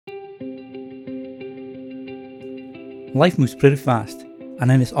Life moves pretty fast,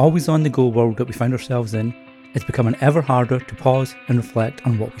 and in this always on the go world that we find ourselves in, it's becoming ever harder to pause and reflect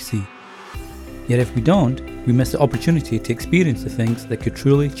on what we see. Yet if we don't, we miss the opportunity to experience the things that could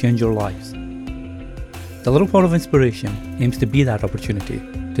truly change our lives. The Little Pot of Inspiration aims to be that opportunity,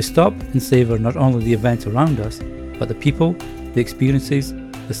 to stop and savour not only the events around us, but the people, the experiences,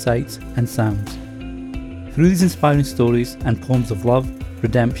 the sights and sounds. Through these inspiring stories and poems of love,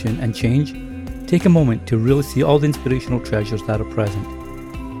 redemption and change, take a moment to really see all the inspirational treasures that are present.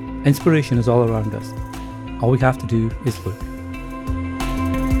 Inspiration is all around us. All we have to do is look.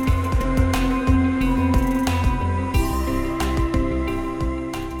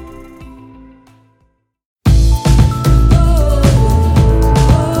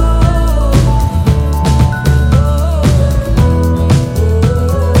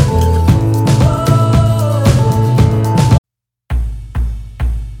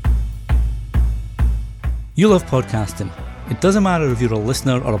 You love podcasting. It doesn't matter if you're a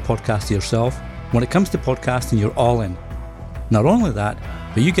listener or a podcaster yourself. When it comes to podcasting, you're all in. Not only that,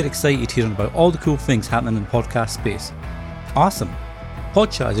 but you get excited hearing about all the cool things happening in the podcast space. Awesome!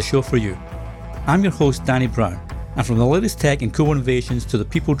 Podchat is a show for you. I'm your host, Danny Brown, and from the latest tech and cool innovations to the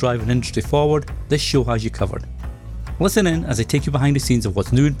people driving the industry forward, this show has you covered. Listen in as I take you behind the scenes of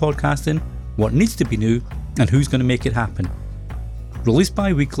what's new in podcasting, what needs to be new, and who's going to make it happen. Released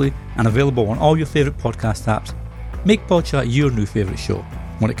bi-weekly and available on all your favourite podcast apps, make Podchat your new favourite show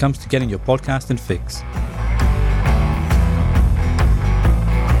when it comes to getting your podcasting fix.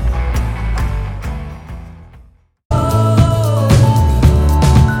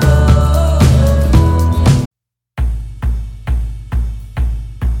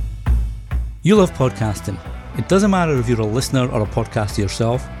 You love podcasting. It doesn't matter if you're a listener or a podcaster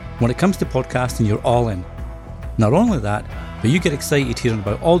yourself. When it comes to podcasting, you're all in. Not only that, but you get excited hearing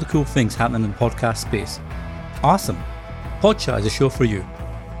about all the cool things happening in the podcast space. Awesome! Podchat is a show for you.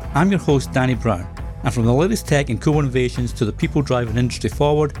 I'm your host, Danny Brown, and from the latest tech and cool innovations to the people driving the industry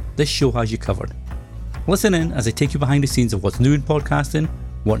forward, this show has you covered. Listen in as I take you behind the scenes of what's new in podcasting,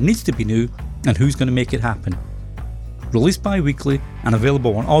 what needs to be new, and who's going to make it happen. Released bi-weekly and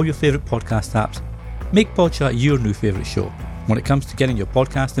available on all your favourite podcast apps, make Podchat your new favourite show when it comes to getting your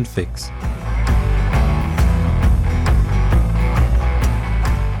podcasting fix.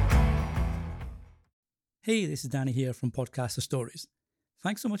 Hey, this is Danny here from Podcaster Stories.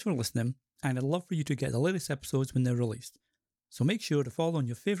 Thanks so much for listening, and I'd love for you to get the latest episodes when they're released. So make sure to follow on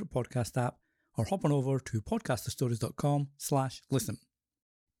your favourite podcast app or hop on over to podcasterstories.com/listen.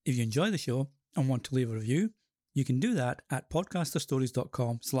 If you enjoy the show and want to leave a review, you can do that at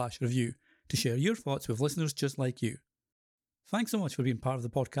podcasterstories.com/review to share your thoughts with listeners just like you. Thanks so much for being part of the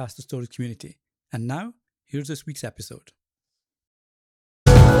Podcaster Stories community. And now, here's this week's episode.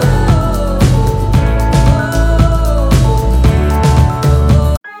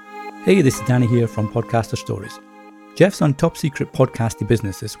 Hey, this is Danny here from Podcaster Stories. Jeff's on top secret podcasty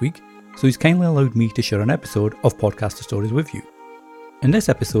business this week, so he's kindly allowed me to share an episode of Podcaster Stories with you. In this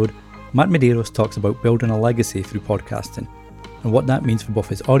episode, Matt Medeiros talks about building a legacy through podcasting and what that means for both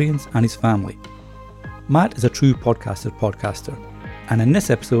his audience and his family. Matt is a true podcaster, and in this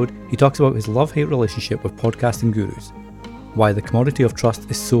episode, he talks about his love-hate relationship with podcasting gurus, why the commodity of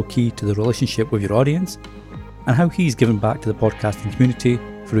trust is so key to the relationship with your audience, and how he's given back to the podcasting community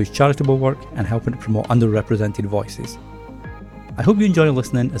through his charitable work and helping to promote underrepresented voices. I hope you enjoy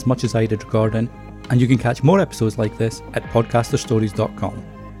listening as much as I did recording, and you can catch more episodes like this at podcasterstories.com.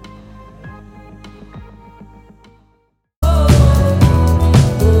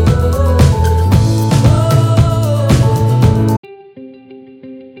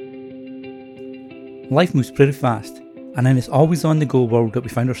 Life moves pretty fast, and in this always on the go world that we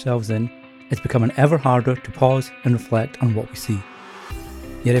find ourselves in, it's becoming ever harder to pause and reflect on what we see.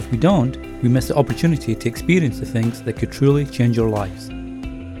 Yet if we don't, we miss the opportunity to experience the things that could truly change our lives.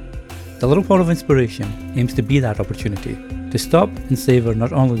 The Little Pot of Inspiration aims to be that opportunity, to stop and savour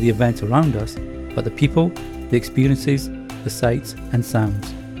not only the events around us, but the people, the experiences, the sights and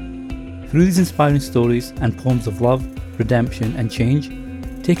sounds. Through these inspiring stories and poems of love, redemption and change,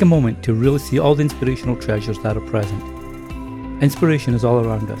 take a moment to really see all the inspirational treasures that are present. Inspiration is all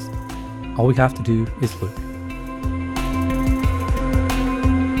around us. All we have to do is look.